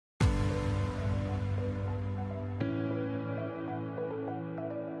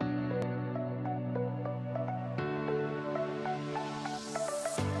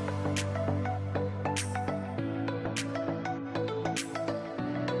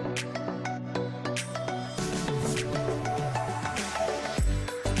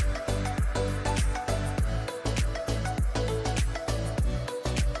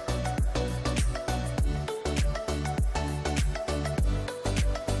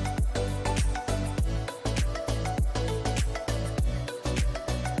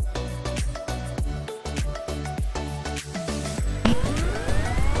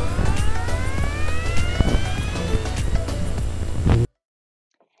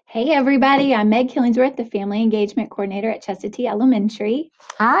Hey everybody, I'm Meg Killingsworth, the Family Engagement Coordinator at Chestatee Elementary.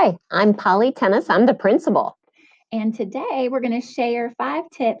 Hi, I'm Polly Tennis. I'm the principal. And today we're going to share 5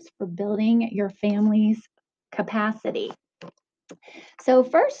 tips for building your family's capacity. So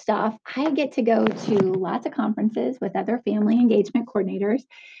first off, I get to go to lots of conferences with other family engagement coordinators,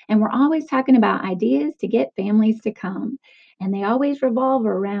 and we're always talking about ideas to get families to come. And they always revolve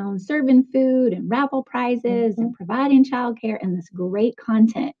around serving food and raffle prizes and providing childcare and this great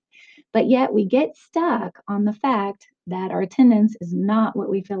content. But yet we get stuck on the fact that our attendance is not what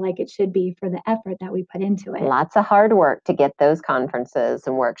we feel like it should be for the effort that we put into it. Lots of hard work to get those conferences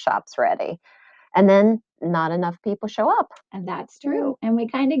and workshops ready. And then not enough people show up. And that's true. And we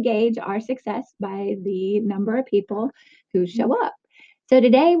kind of gauge our success by the number of people who show up. So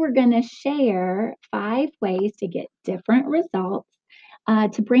today we're going to share 5 ways to get different results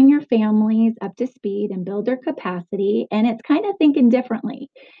to bring your families up to speed and build their capacity. And it's kind of thinking differently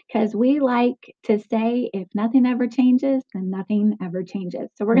because we like to say if nothing ever changes, then nothing ever changes.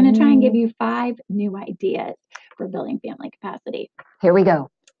 So we're going to try and give you 5 new ideas for building family capacity. Here we go.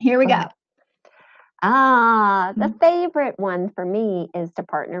 Here we go. The favorite one for me is to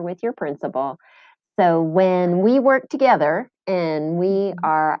partner with your principal. So when we work together and we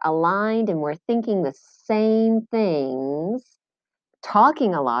are aligned and we're thinking the same things,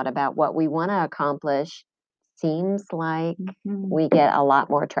 talking a lot about what we want to accomplish, seems like we get a lot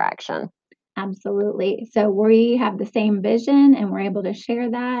more traction. Absolutely. So we have the same vision and we're able to share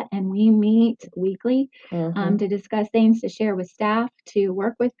that, and we meet weekly to discuss things, to share with staff, to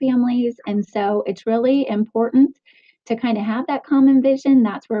work with families. And so it's really important to kind of have that common vision.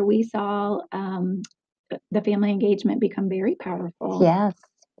 That's where we saw the family engagement become very powerful. Yes,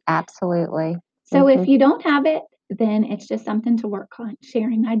 absolutely. So if you don't have it, then it's just something to work on,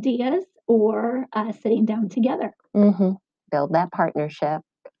 sharing ideas or sitting down together. Build that partnership.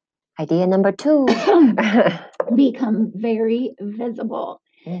 Idea number 2. Become very visible.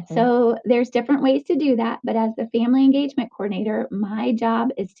 So there's different ways to do that, but as the family engagement coordinator, my job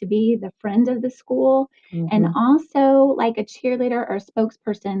is to be the friend of the school and also like a cheerleader or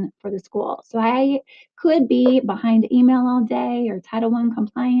spokesperson for the school. So I could be behind email all day or Title I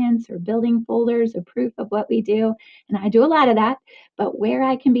compliance or building folders of proof of what we do, and I do a lot of that, but where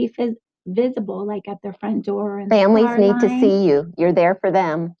I can be visible, like at their front door and families need to see you. You're there for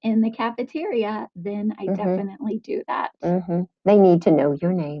them. In the cafeteria, then I definitely do that. They need to know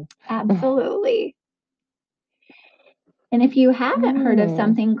your name. Absolutely. And if you haven't heard of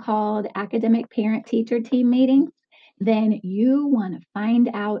something called academic parent-teacher team meetings, then you want to find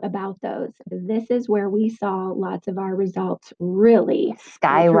out about those. This is where we saw lots of our results really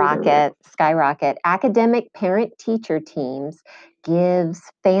skyrocket. Academic parent-teacher teams gives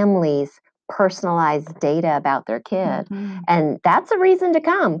families personalized data about their kid. And that's a reason to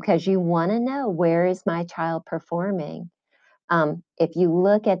come, because you want to know, where is my child performing? If you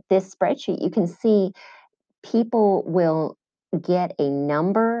look at this spreadsheet, you can see people will get a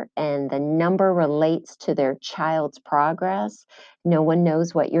number, and the number relates to their child's progress. No one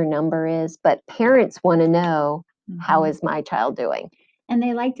knows what your number is, but parents want to know, how is my child doing? And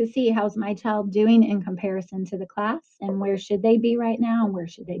they like to see, how's my child doing in comparison to the class, and where should they be right now, and where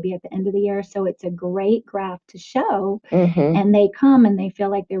should they be at the end of the year. So it's a great graph to show, and they come and they feel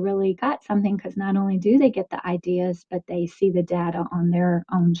like they really got something, because not only do they get the ideas, but they see the data on their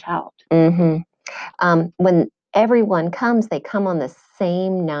own child. When everyone comes, they come on the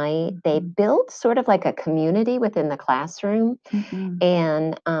same night. They build sort of like a community within the classroom,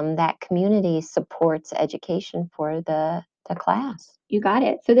 and that community supports education for the class. You got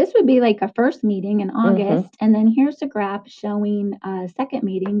it. So this would be like a first meeting in August, and then here's a graph showing a second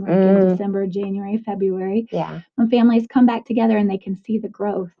meeting like in December, January, February. When families come back together and they can see the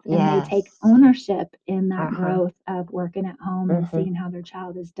growth, and they take ownership in that growth of working at home and seeing how their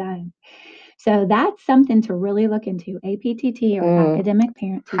child is done. So that's something to really look into. APTT, or academic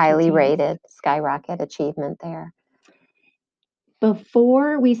parent-teacher highly teams. rated, skyrocket achievement there.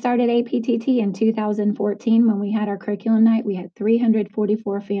 Before we started APTT in 2014, when we had our curriculum night, we had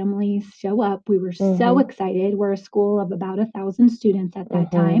 344 families show up. We were so excited. We're a school of about 1,000 students at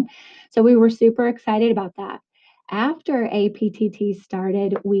that time. So we were super excited about that. After APTT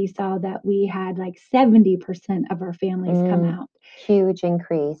started, we saw that we had like 70% of our families come out. Huge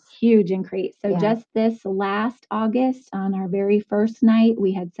increase. Huge increase. So just this last August, on our very first night,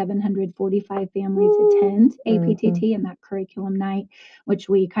 we had 745 families attend APTT in that curriculum night, which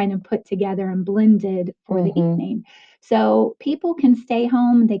we kind of put together and blended for the evening. So people can stay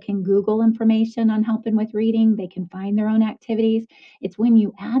home. They can Google information on helping with reading. They can find their own activities. It's when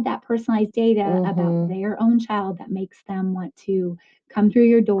you add that personalized data about their own child that makes them want to come through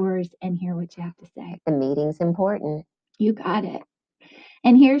your doors and hear what you have to say. The meeting's important. You got it.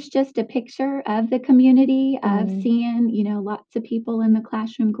 And here's just a picture of the community of Mhm. seeing, lots of people in the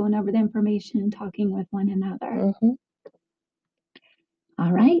classroom going over the information and talking with one another. Mhm.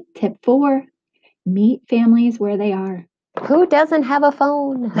 All right, tip 4, meet families where they are. Who doesn't have a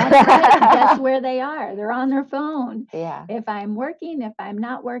phone? That's right. Guess where they are? They're on their phone. Yeah. If I'm working, if I'm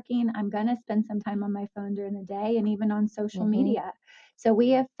not working, I'm going to spend some time on my phone during the day and even on social media. So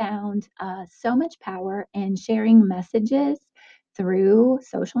we have found so much power in sharing messages through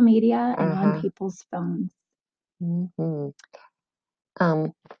social media and on people's phones. Mhm.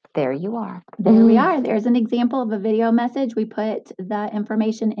 There you are. There we are. There's an example of a video message. We put the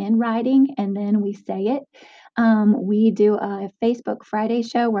information in writing and then we say it. We do a Facebook Friday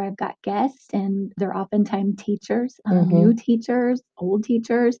show where I've got guests, and they're oftentimes teachers, new teachers, old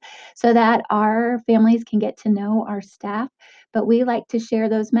teachers, so that our families can get to know our staff. But we like to share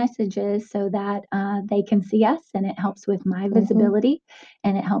those messages so that they can see us, and it helps with my visibility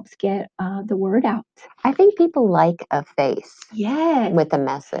and it helps get the word out. I think people like a face Yes. with a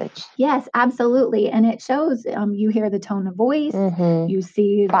message. Yes, absolutely. And it shows, you hear the tone of voice, you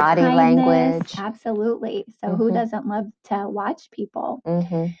see the Body kindness. language. Absolutely. So who doesn't love to watch people?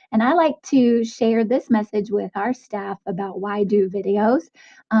 Mm-hmm. And I like to share this message with our staff about why do videos.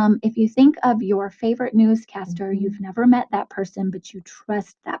 If you think of your favorite newscaster, you've never met that person, but you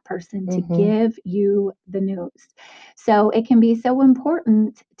trust that person to give you the news. So it can be so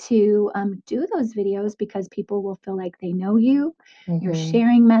important to do those videos because people will feel like they know you. You're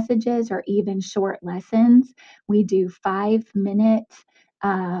sharing messages or even short lessons. We do 5-minute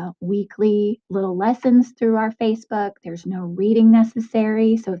weekly little lessons through our Facebook. There's no reading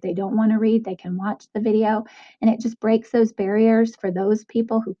necessary. So if they don't want to read, they can watch the video. And it just breaks those barriers for those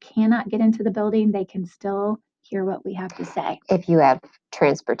people who cannot get into the building. They can still hear what we have to say. If you have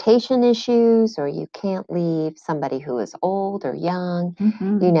transportation issues or you can't leave somebody who is old or young,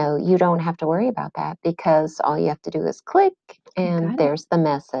 you don't have to worry about that because all you have to do is click and there's the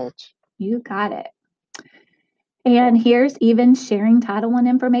message. You got it. And here's even sharing Title I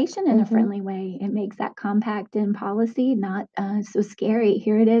information in a friendly way. It makes that compact in policy not so scary.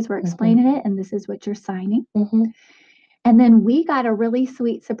 Here it is, we're explaining it, and this is what you're signing. And then we got a really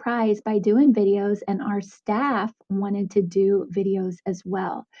sweet surprise by doing videos, and our staff wanted to do videos as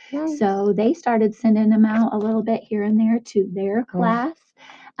well. Nice. So they started sending them out a little bit here and there to their classes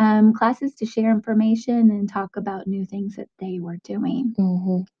to share information and talk about new things that they were doing.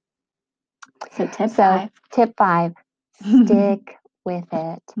 So tip 5, stick with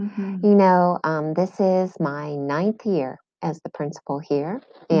it. This is my 9th year as the principal here,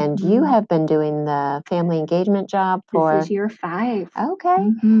 and you have been doing the family engagement job for... This is year 5.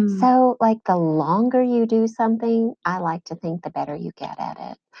 Okay. So, the longer you do something, I like to think the better you get at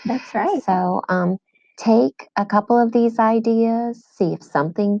it. That's right. So, take a couple of these ideas, see if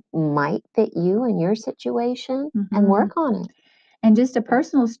something might fit you and your situation, and work on it. And just a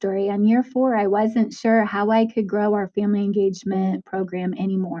personal story, on year 4, I wasn't sure how I could grow our family engagement program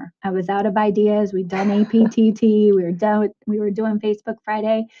anymore. I was out of ideas. We'd done APTT. We were doing Facebook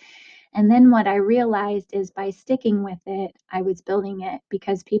Friday. And then what I realized is by sticking with it, I was building it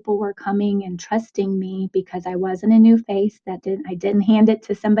because people were coming and trusting me because I wasn't a new face. I didn't hand it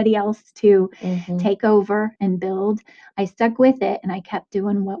to somebody else to take over and build. I stuck with it and I kept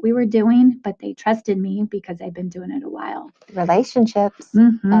doing what we were doing, but they trusted me because I've been doing it a while. Relationships,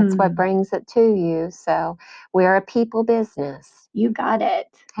 that's what brings it to you. So we're a people business. You got it.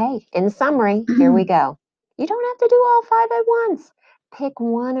 Hey, in summary, here we go. You don't have to do all 5 at once. Pick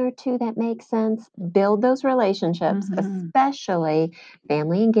 1 or 2 that make sense. Build those relationships, especially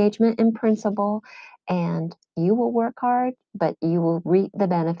family engagement and principal, and you will work hard, but you will reap the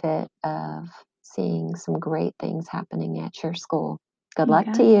benefit of seeing some great things happening at your school. Good luck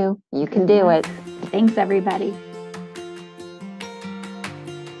to you. You can do it. Thanks, everybody.